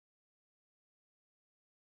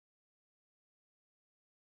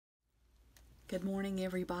Good morning,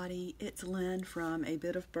 everybody. It's Lynn from A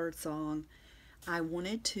Bit of Birdsong. I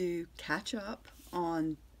wanted to catch up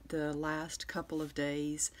on the last couple of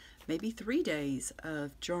days, maybe 3 days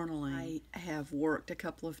of journaling. I have worked a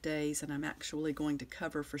couple of days and I'm actually going to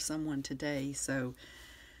cover for someone today, so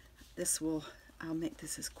I'll make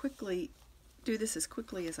this do this as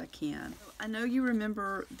quickly as I can. I know you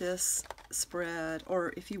remember this spread,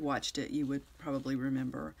 or if you watched it, you would probably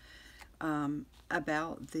remember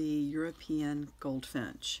about the European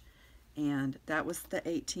goldfinch, and that was the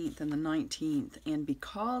 18th and the 19th, and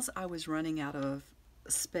because I was running out of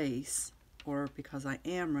space, or because I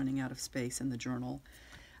am running out of space in the journal,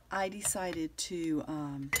 I decided to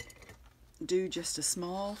do just a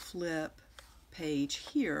small flip page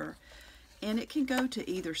here, and it can go to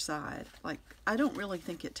either side. Like, I don't really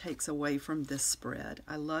think it takes away from this spread.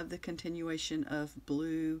 I love the continuation of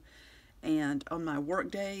blue. And on my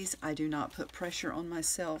work days, I do not put pressure on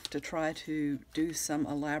myself to try to do some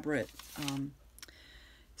elaborate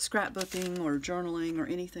scrapbooking or journaling or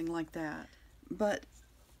anything like that. But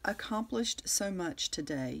accomplished so much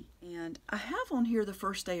today. And I have on here the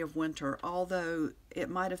first day of winter, although it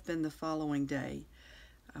might have been the following day.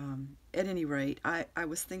 At any rate, I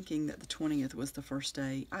was thinking that the 20th was the first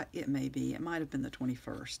day. It may be. It might have been the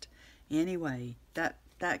 21st. Anyway,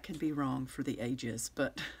 that could be wrong for the ages,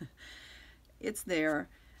 but it's there.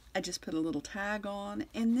 I just put a little tag on,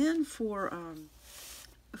 and then for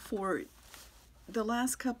the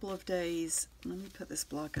last couple of days, let me put this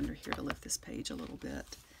block under here to lift this page a little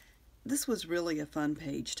bit. This was really a fun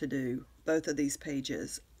page to do, both of these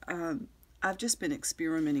pages. I've just been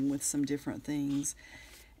experimenting with some different things,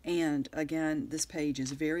 and again, this page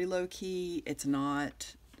is very low-key. It's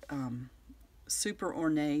not super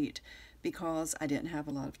ornate because I didn't have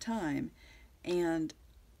a lot of time, and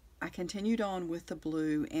I continued on with the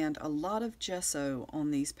blue and a lot of gesso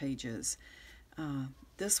on these pages.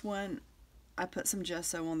 This one, I put some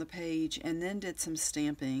gesso on the page and then did some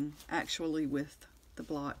stamping, actually with the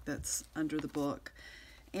block that's under the book.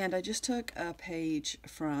 And I just took a page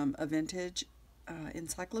from a vintage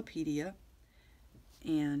encyclopedia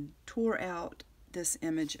and tore out this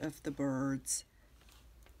image of the birds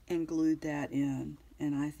and glued that in.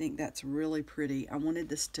 And I think that's really pretty. I wanted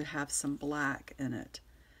this to have some black in it.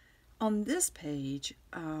 On this page,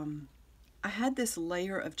 I had this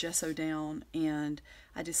layer of gesso down, and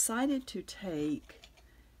I decided to take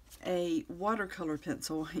a watercolor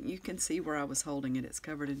pencil. You can see where I was holding it. It's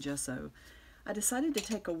covered in gesso. I decided to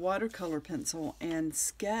take a watercolor pencil and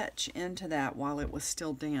sketch into that while it was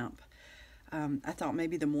still damp. I thought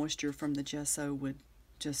maybe the moisture from the gesso would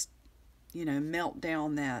just, melt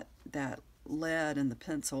down that lead in the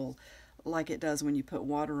pencil like it does when you put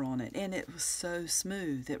water on it, and it was so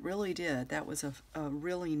smooth. It really did. That was a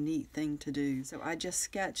really neat thing to do. So I just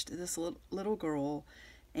sketched this little girl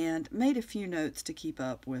and made a few notes to keep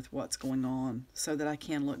up with what's going on so that I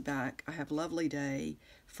can look back. I have a lovely day.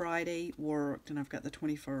 Friday worked, and I've got the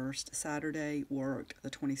 21st. Saturday worked,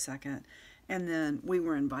 the 22nd. And then we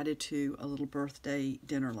were invited to a little birthday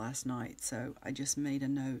dinner last night, so I just made a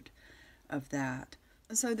note of that.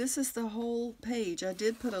 So this is the whole page. I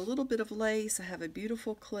did put a little bit of lace. I have a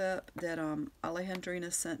beautiful clip that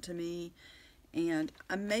Alejandrina sent to me, and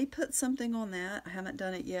I may put something on that. I haven't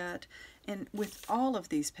done it yet. And with all of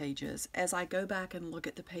these pages, as I go back and look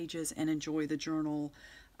at the pages and enjoy the journal,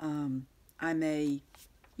 I may,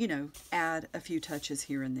 add a few touches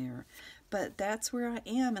here and there. But that's where I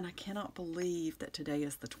am, and I cannot believe that today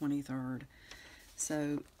is the 23rd.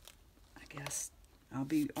 So I guess I'll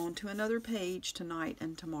be on to another page tonight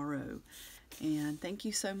and tomorrow. And thank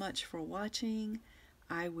you so much for watching.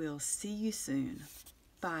 I will see you soon.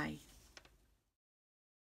 Bye.